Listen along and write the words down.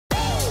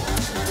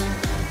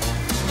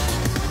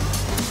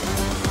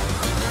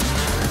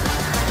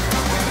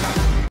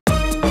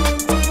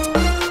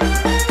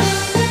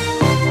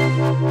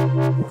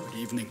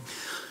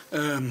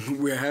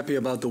We're happy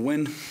about the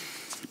win,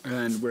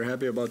 and we're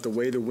happy about the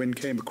way the win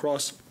came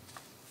across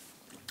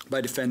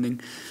by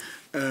defending.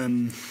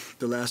 The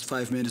last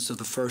 5 minutes of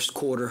the first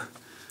quarter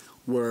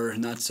were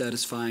not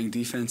satisfying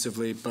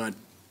defensively, but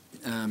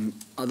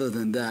other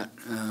than that,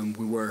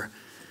 we were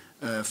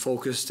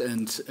focused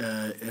and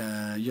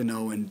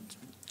and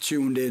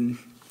tuned in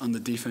on the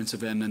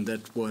defensive end, and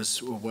that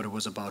was what it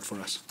was about for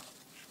us.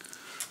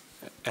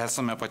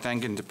 Esame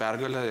patenkinti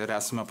pergalę ir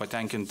esame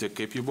patenkinti,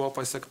 kaip ji buvo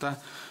pasiekta,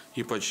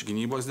 ypač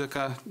gynybos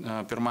dėka.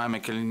 Pirmajame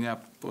kėlinyje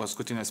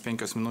paskutinės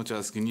 5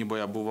 minutės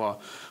gynyboje buvo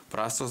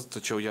prastos,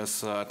 tačiau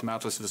jas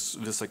atmetus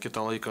visą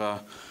kitą laiką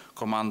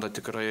komanda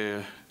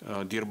tikrai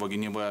dirbo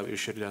gynyboje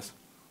iš širdies.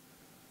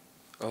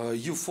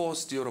 You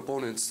forced your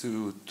opponents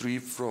to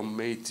trip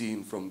from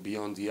 18 from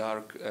beyond the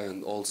arc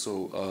and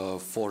also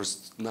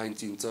forced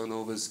 19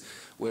 turnovers.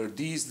 Were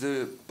these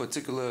the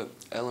particular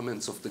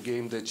elements of the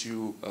game that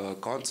you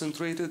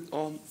concentrated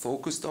on,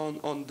 focused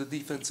on the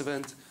defensive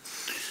end?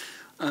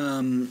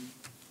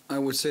 I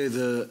would say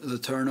the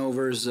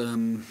turnovers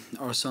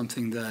are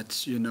something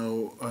that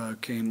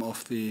came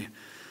off the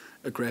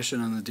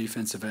aggression on the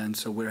defensive end,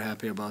 so we're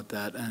happy about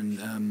that.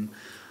 And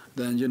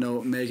then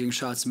making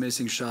shots,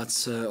 missing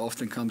shots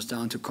often comes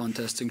down to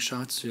contesting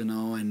shots,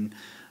 and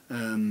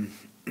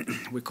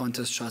we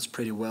contest shots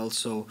pretty well,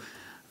 so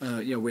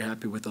we're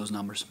happy with those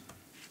numbers.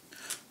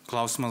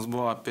 Klausimas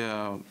buvo apie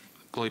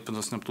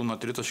Klaipėdos Neptūno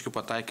tritaškių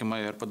pataikymą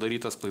ir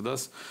padarytas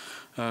klaidas.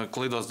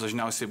 Klaidos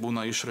dažniausiai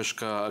būna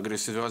išraiška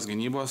agresyvios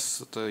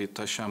gynybos, tai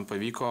šiam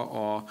pavyko,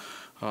 o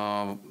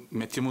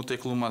metimų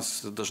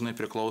taiklumas dažnai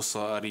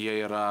priklauso, ar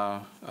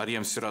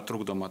jiems yra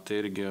trukdoma. Tai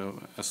irgi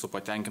esu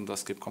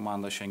patenkintas, kaip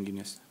komanda šiandien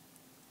gynėsi.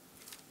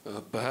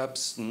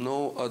 Perhaps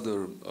no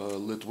other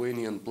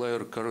Lithuanian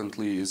player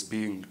currently is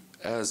being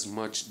as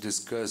much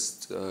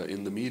discussed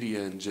in the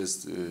media and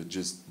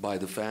just by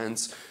the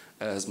fans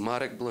as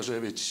Marek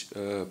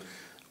Blažević.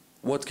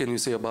 What can you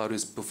say about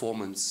his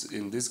performance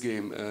in this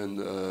game, and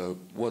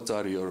what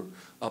are your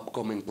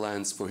upcoming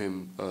plans for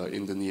him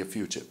in the near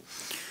future?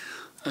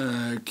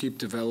 Keep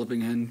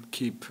developing him,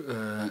 keep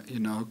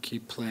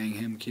playing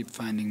him, keep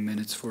finding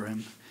minutes for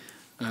him.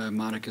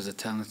 Marek is a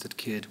talented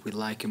kid. We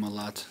like him a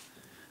lot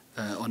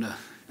on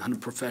a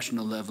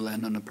professional level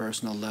and on a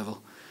personal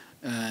level,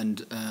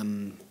 and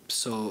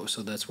so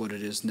that's what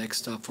it is. Next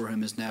stop for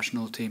him is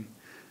national team,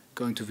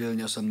 going to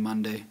Vilnius on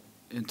Monday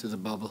into the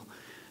bubble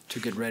to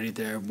get ready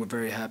there. We're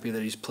very happy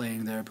that he's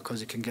playing there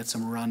because he can get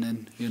some run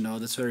in.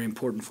 That's very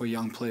important for a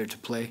young player to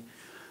play.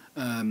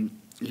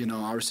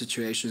 Our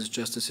situation is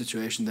just the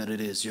situation that it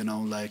is.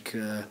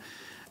 The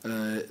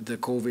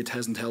COVID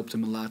hasn't helped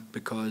him a lot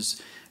because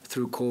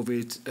through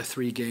COVID,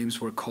 3 games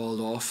were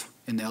called off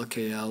in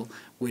LKL,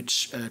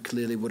 which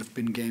clearly would have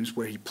been games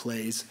where he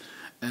plays.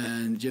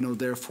 And,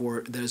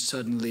 therefore, there's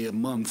suddenly a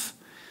month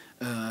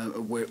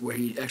where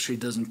he actually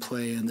doesn't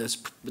play, and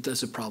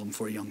that's a problem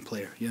for a young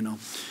player,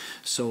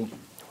 So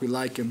we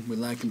like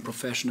him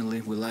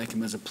professionally, we like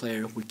him as a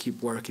player, we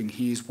keep working,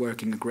 he's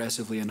working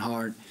aggressively and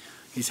hard,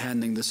 he's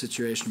handling the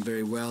situation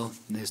very well,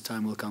 and his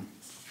time will come.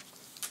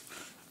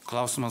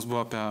 Klausimas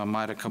buvo apie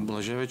Mareką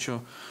Blaževičių,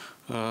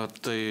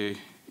 tai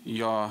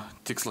jo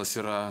tikslas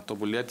yra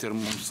tobulėti ir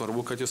mums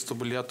svarbu, kad jis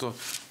tobulėtų.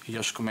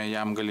 Ieškome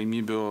jam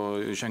galimybių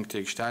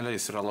žengti aikštelę,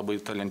 jis yra labai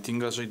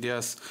talentingas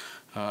žaidėjas,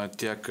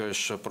 tiek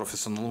iš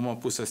profesionalumo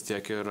pusės,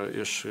 tiek ir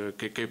iš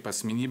kaip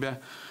asmenybė.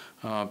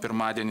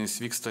 Pirmadienis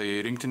vyksta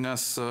į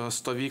rinktinės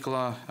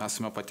stovyklą,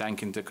 esame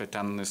patenkinti, kad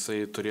ten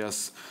jisai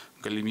turės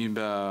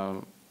galimybę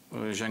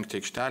žengti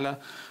aikštelę.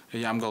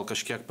 Jam gal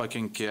kažkiek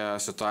pakenkė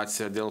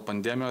situacija dėl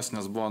pandemijos,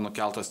 nes buvo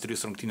nukeltas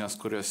 3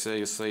 rungtynės, kuriuose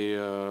jisai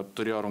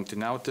turėjo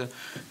rungtyniauti,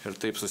 ir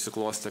taip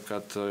susiklostė,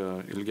 kad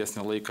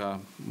ilgesnį laiką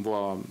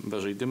buvo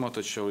be žaidimo,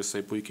 tačiau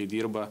jisai puikiai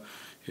dirba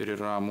ir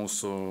yra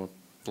mūsų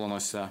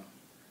planuose.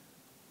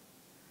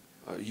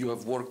 You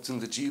have worked in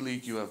the G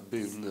League, you have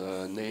been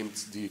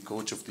named the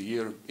Coach of the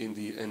Year in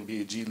the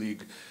NBA G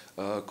League.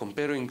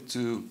 Comparing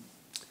to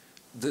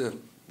the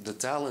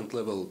talent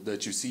level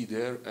that you see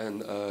there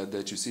and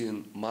that you see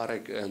in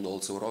Marek and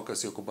also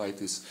Rokas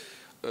Jokubaitis,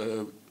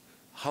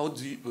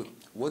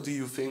 what do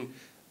you think,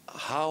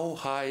 how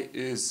high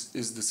is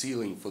the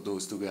ceiling for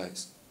those 2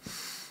 guys?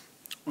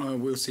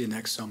 We'll see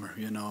next summer.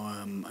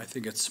 I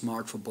think it's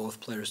smart for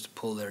both players to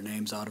pull their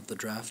names out of the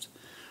draft,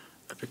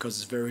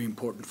 because it's very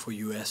important for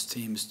US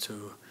teams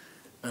to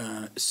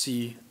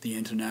see the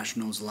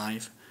internationals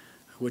live,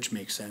 which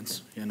makes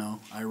sense.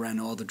 I ran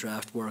all the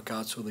draft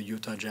workouts for the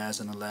Utah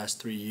Jazz in the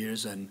last 3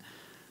 years, and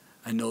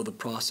I know the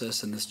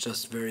process, and it's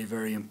just very,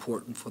 very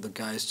important for the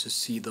guys to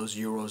see those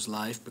Euros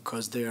live,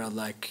 because they are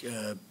like,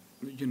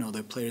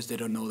 they're players they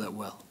don't know that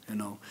well.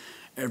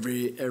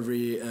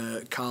 Every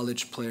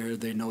college player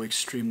they know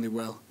extremely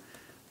well,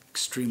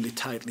 extremely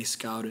tightly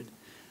scouted.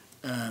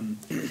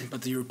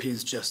 But the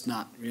Europeans just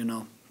not,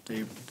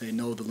 they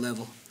know the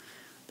level,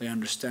 they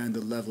understand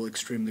the level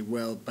extremely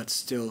well, but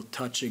still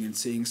touching and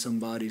seeing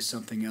somebody is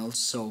something else.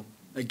 So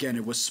again,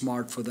 it was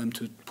smart for them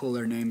to pull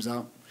their names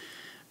out,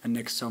 and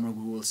next summer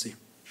we will see.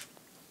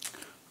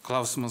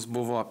 Klausimas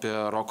buvo apie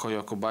Roko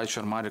Jokubaičio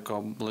ir Mareko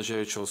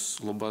Blaževičiaus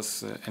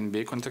lubas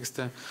NBA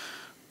kontekste.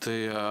 Tai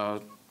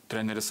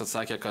treneris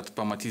atsakė, kad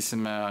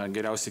pamatysime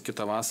geriausiai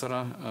kitą vasarą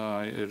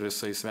ir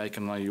jisai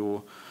sveikino jų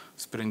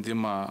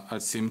sprendimą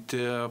atsimti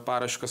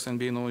paraškas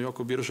NBA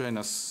naujokų biržoje,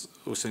 nes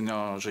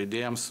užsienio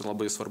žaidėjams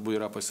labai svarbu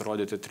yra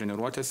pasirodyti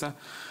treniruotėse.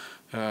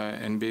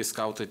 NBA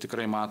skautai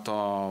tikrai mato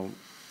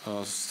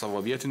savo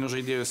vietinius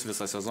žaidėjus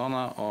visą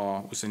sezoną, o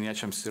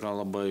užsieniečiams yra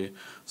labai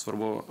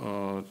svarbu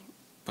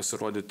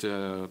pasirodyti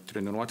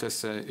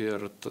treniruotėse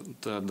ir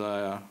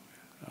tada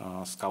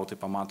skautai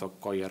pamato,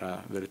 ko jie yra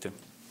verti.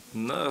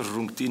 Na,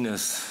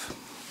 rungtynės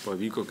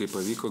pavyko, kaip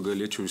pavyko,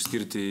 galėčiau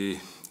išskirti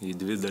į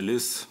dvi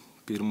dalis.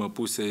 Pirmą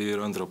pusę ir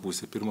antrą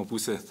pusę. Pirmą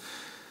pusę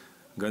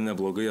gan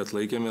neblogai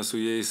atlaikėme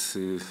su jais,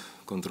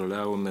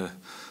 kontroliavome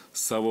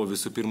savo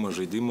visų pirma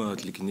žaidimą,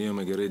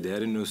 atlikinėjome gerai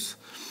derinius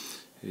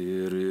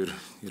ir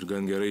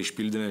gan gerai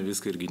išpildėme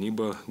viską ir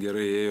gynyba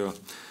gerai ėjo.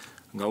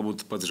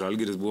 Galbūt pats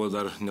Žalgiris buvo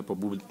dar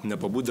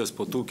nepabūdęs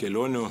po tų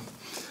kelionių,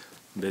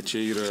 bet čia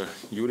yra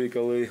jų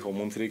reikalai, o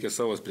mums reikia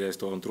savo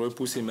spręsti. O antroji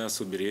pusėje mes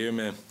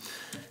subirėjome,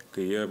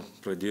 kai jie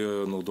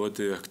pradėjo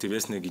naudoti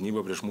aktyvesnę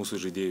gynybą prieš mūsų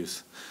žaidėjus.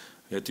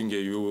 Jie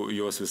atingė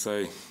juos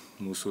visai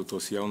mūsų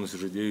tos jaunus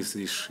žaidėjus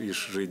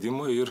iš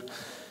žaidimo ir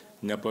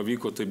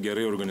nepavyko taip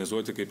gerai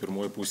organizuoti, kaip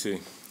pirmoji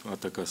pusėje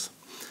atakas.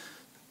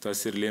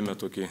 Tas ir lėmė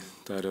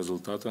tą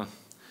rezultatą.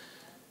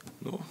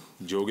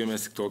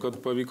 Džiaugiamės tik to, kad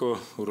pavyko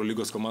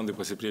Eurolygos komandai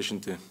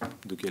pasipriešinti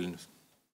 2 kėlinius.